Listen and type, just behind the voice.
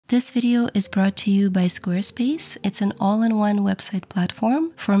This video is brought to you by Squarespace. It's an all-in-one website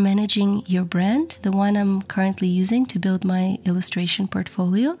platform for managing your brand, the one I'm currently using to build my illustration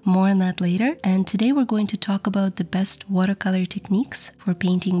portfolio. More on that later. And today we're going to talk about the best watercolor techniques for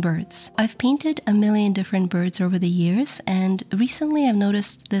painting birds. I've painted a million different birds over the years, and recently I've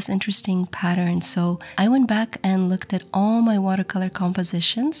noticed this interesting pattern. So I went back and looked at all my watercolor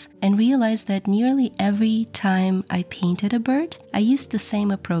compositions and realized that nearly every time I painted a bird, I used the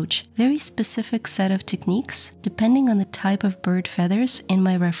same approach. Very specific set of techniques depending on the type of bird feathers in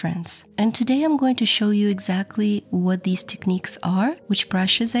my reference. And today I'm going to show you exactly what these techniques are, which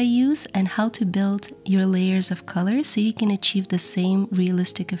brushes I use, and how to build your layers of color so you can achieve the same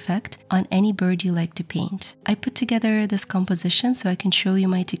realistic effect on any bird you like to paint. I put together this composition so I can show you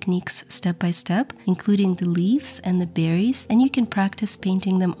my techniques step by step, including the leaves and the berries, and you can practice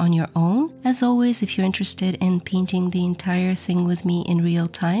painting them on your own. As always, if you're interested in painting the entire thing with me in real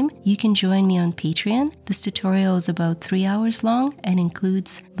time, you can join me on Patreon. This tutorial is about 3 hours long and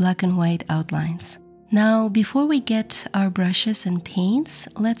includes black and white outlines. Now, before we get our brushes and paints,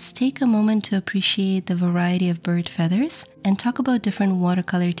 let's take a moment to appreciate the variety of bird feathers and talk about different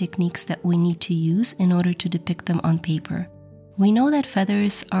watercolor techniques that we need to use in order to depict them on paper. We know that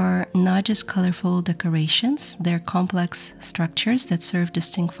feathers are not just colorful decorations, they're complex structures that serve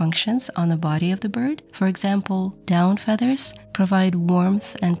distinct functions on the body of the bird. For example, down feathers provide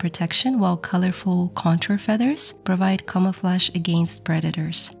warmth and protection, while colorful contour feathers provide camouflage against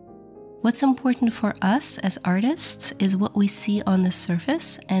predators. What's important for us as artists is what we see on the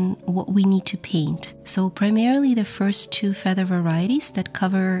surface and what we need to paint. So primarily the first two feather varieties that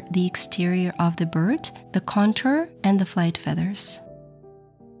cover the exterior of the bird, the contour and the flight feathers.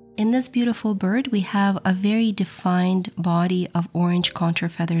 In this beautiful bird, we have a very defined body of orange contour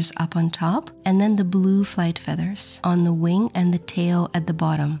feathers up on top, and then the blue flight feathers on the wing and the tail at the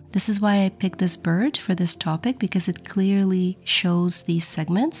bottom. This is why I picked this bird for this topic, because it clearly shows these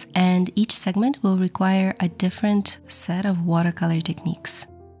segments, and each segment will require a different set of watercolor techniques.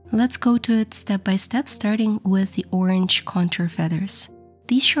 Let's go to it step by step, starting with the orange contour feathers.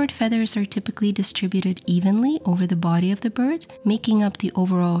 These short feathers are typically distributed evenly over the body of the bird, making up the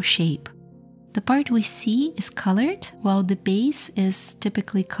overall shape. The part we see is colored, while the base is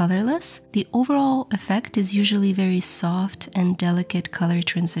typically colorless. The overall effect is usually very soft and delicate color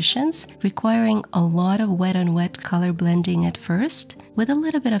transitions, requiring a lot of wet on wet color blending at first, with a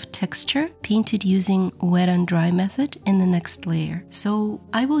little bit of texture painted using wet on dry method in the next layer. So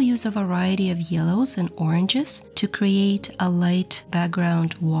I will use a variety of yellows and oranges to create a light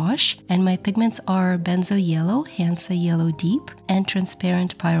background wash, and my pigments are benzo yellow, Hansa yellow deep, and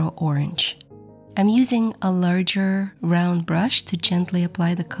transparent pyro orange. I'm using a larger round brush to gently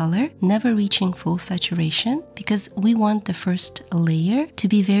apply the color, never reaching full saturation, because we want the first layer to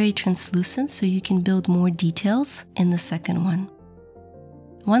be very translucent so you can build more details in the second one.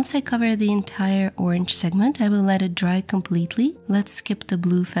 Once I cover the entire orange segment, I will let it dry completely. Let's skip the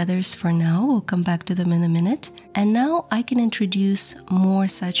blue feathers for now, we'll come back to them in a minute. And now I can introduce more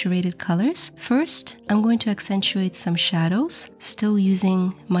saturated colors. First, I'm going to accentuate some shadows, still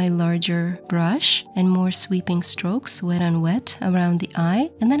using my larger brush and more sweeping strokes, wet on wet, around the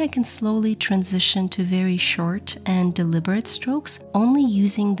eye. And then I can slowly transition to very short and deliberate strokes, only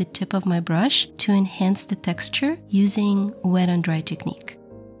using the tip of my brush to enhance the texture using wet on dry technique.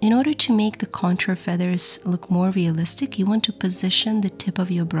 In order to make the contour feathers look more realistic, you want to position the tip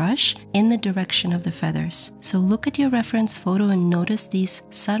of your brush in the direction of the feathers. So look at your reference photo and notice these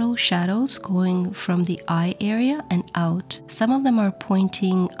subtle shadows going from the eye area and out. Some of them are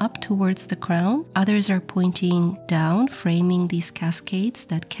pointing up towards the crown, others are pointing down, framing these cascades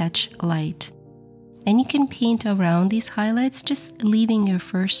that catch light. And you can paint around these highlights, just leaving your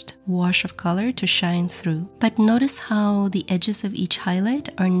first wash of color to shine through. But notice how the edges of each highlight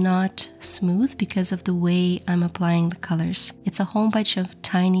are not smooth because of the way I'm applying the colors. It's a whole bunch of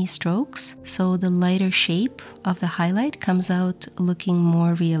tiny strokes, so the lighter shape of the highlight comes out looking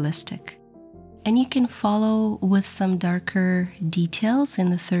more realistic. And you can follow with some darker details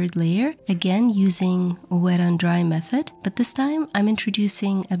in the third layer, again using wet on dry method, but this time I'm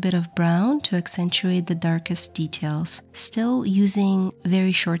introducing a bit of brown to accentuate the darkest details, still using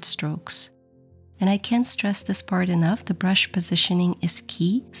very short strokes. And I can't stress this part enough, the brush positioning is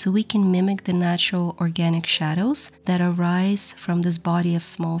key, so we can mimic the natural organic shadows that arise from this body of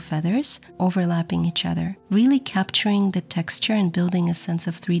small feathers overlapping each other, really capturing the texture and building a sense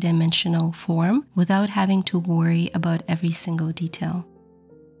of three-dimensional form without having to worry about every single detail.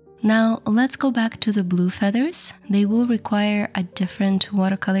 Now let's go back to the blue feathers. They will require a different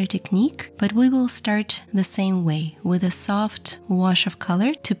watercolor technique, but we will start the same way with a soft wash of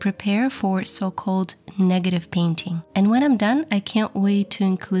color to prepare for so-called negative painting. And when I'm done, I can't wait to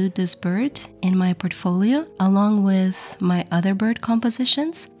include this bird in my portfolio along with my other bird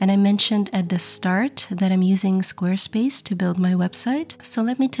compositions. And I mentioned at the start that I'm using Squarespace to build my website. So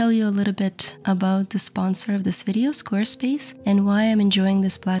let me tell you a little bit about the sponsor of this video, Squarespace, and why I'm enjoying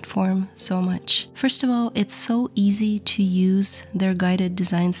this platform so much. First of all, it's so easy to use their guided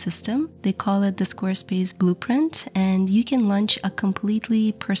design system. They call it the Squarespace Blueprint, and you can launch a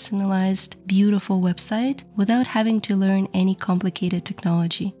completely personalized, beautiful website without having to learn any complicated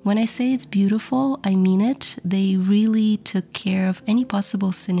technology. When I say it's beautiful, I mean it. They really took care of any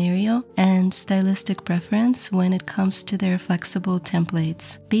possible scenario and stylistic preference when it comes to their flexible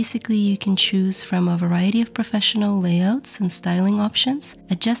templates. Basically, you can choose from a variety of professional layouts and styling options,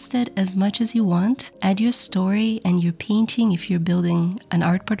 adjust it as much as you want, add your story and your painting if you're building an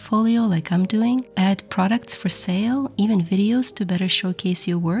art portfolio like I'm doing, add products for sale, even videos to better showcase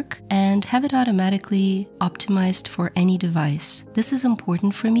your work, and have it automatically optimized for any device. This is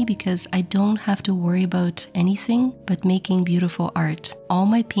important for me because I don't have to worry about anything but making beautiful art. All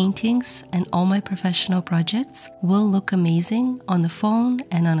my paintings and all my professional projects will look amazing on the phone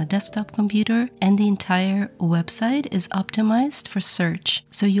and on a desktop computer, and the entire website is optimized for search,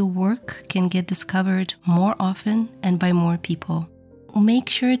 so your work can get discovered more often and by more people. Make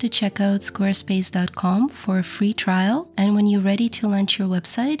sure to check out squarespace.com for a free trial, and when you're ready to launch your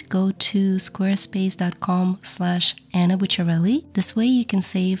website, go to squarespace.com/ANNABUCCIARELLI. This way you can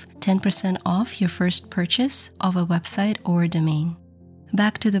save 10% off your first purchase of a website or a domain.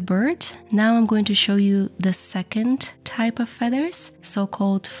 Back to the bird. Now I'm going to show you the second type of feathers,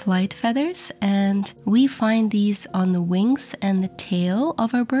 so-called flight feathers, and we find these on the wings and the tail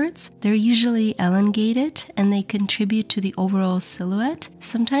of our birds. They're usually elongated and they contribute to the overall silhouette.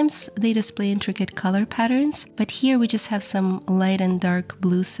 Sometimes they display intricate color patterns, but here we just have some light and dark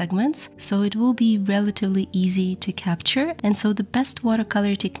blue segments, so it will be relatively easy to capture. And so the best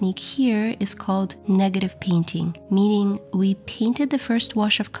watercolor technique here is called negative painting, meaning we painted the first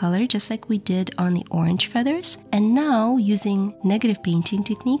wash of color just like we did on the orange feathers, and now using negative painting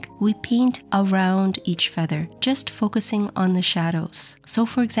technique, we paint around each feather, just focusing on the shadows. So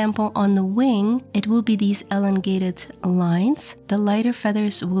for example, on the wing, it will be these elongated lines. The lighter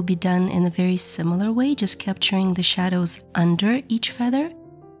feathers will be done in a very similar way, just capturing the shadows under each feather.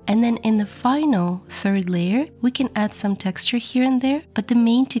 And then in the final third layer, we can add some texture here and there, but the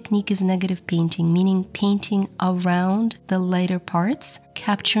main technique is negative painting, meaning painting around the lighter parts,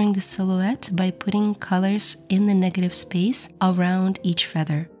 capturing the silhouette by putting colors in the negative space around each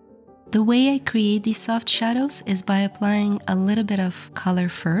feather. The way I create these soft shadows is by applying a little bit of color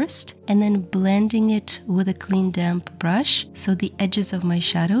first and then blending it with a clean damp brush so the edges of my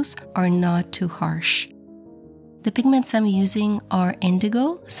shadows are not too harsh. The pigments I'm using are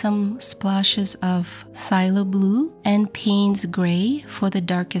indigo, some splashes of phthalo blue, and Payne's gray for the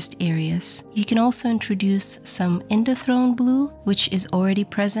darkest areas. You can also introduce some indothrone blue, which is already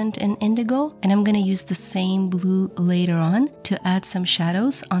present in indigo, and I'm going to use the same blue later on to add some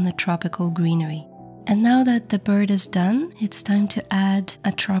shadows on the tropical greenery. And now that the bird is done, it's time to add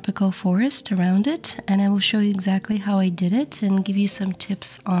a tropical forest around it, and I will show you exactly how I did it and give you some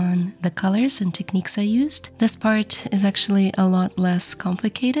tips on the colors and techniques I used. This part is actually a lot less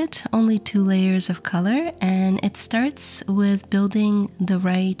complicated, only 2 layers of color, and it starts with building the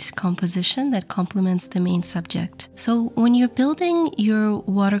right composition that complements the main subject. So when you're building your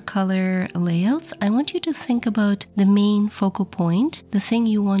watercolor layouts, I want you to think about the main focal point, the thing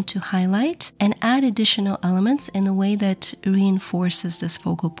you want to highlight, and add additional elements in a way that reinforces this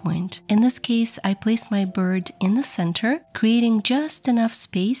focal point. In this case, I placed my bird in the center, creating just enough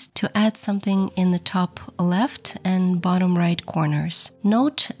space to add something in the top left and bottom right corners.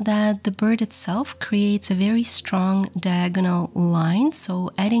 Note that the bird itself creates a very strong diagonal line, so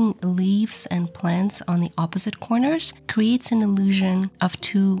adding leaves and plants on the opposite corners creates an illusion of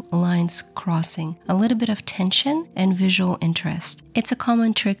 2 lines crossing, a little bit of tension and visual interest. It's a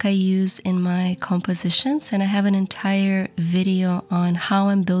common trick I use in my compositions, and I have an entire video on how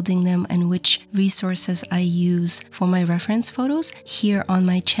I'm building them and which resources I use for my reference photos here on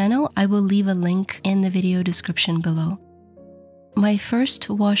my channel. I will leave a link in the video description below. My first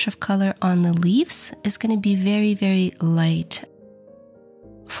wash of color on the leaves is going to be very, very light.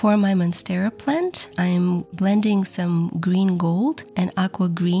 For my monstera plant, I'm blending some green gold and aqua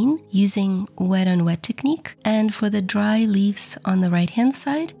green using wet on wet technique. And for the dry leaves on the right hand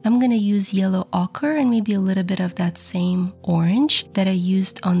side, I'm going to use yellow ochre and maybe a little bit of that same orange that I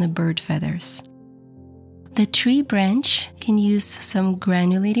used on the bird feathers. The tree branch can use some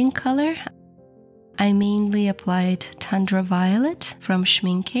granulating color. I mainly applied Tundra Violet from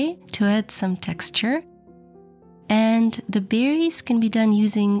Schminke to add some texture. And the berries can be done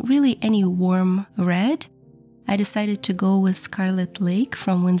using really any warm red. I decided to go with Scarlet Lake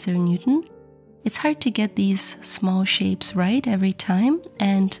from Winsor Newton. It's hard to get these small shapes right every time,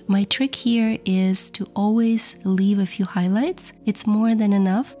 and my trick here is to always leave a few highlights. It's more than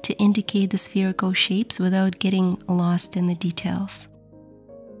enough to indicate the spherical shapes without getting lost in the details.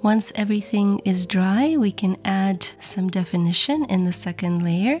 Once everything is dry, we can add some definition in the second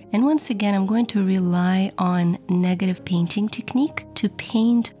layer. And once again, I'm going to rely on negative painting technique to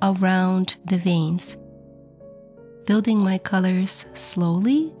paint around the veins. Building my colors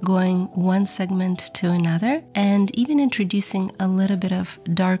slowly, going one segment to another, and even introducing a little bit of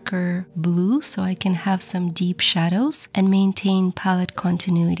darker blue so I can have some deep shadows and maintain palette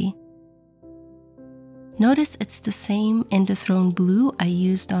continuity. Notice it's the same endothroned blue I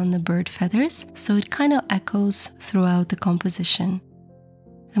used on the bird feathers, so it kind of echoes throughout the composition.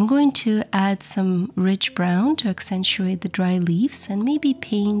 I'm going to add some rich brown to accentuate the dry leaves and maybe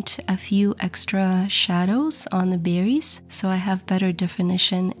paint a few extra shadows on the berries so I have better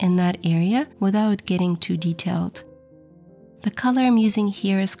definition in that area without getting too detailed. The color I'm using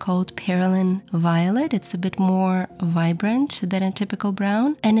here is called Perylene Violet. It's a bit more vibrant than a typical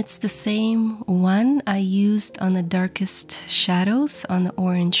brown, and it's the same one I used on the darkest shadows on the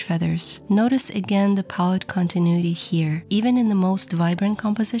orange feathers. Notice again the palette continuity here. Even in the most vibrant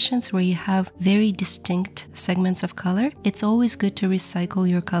compositions where you have very distinct segments of color, it's always good to recycle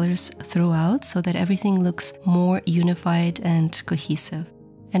your colors throughout so that everything looks more unified and cohesive.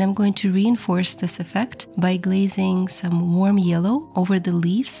 And I'm going to reinforce this effect by glazing some warm yellow over the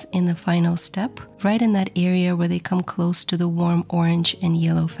leaves in the final step, right in that area where they come close to the warm orange and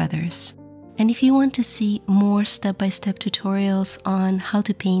yellow feathers. And if you want to see more step-by-step tutorials on how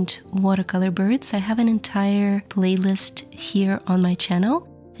to paint watercolor birds, I have an entire playlist here on my channel.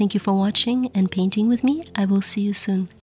 Thank you for watching and painting with me. I will see you soon.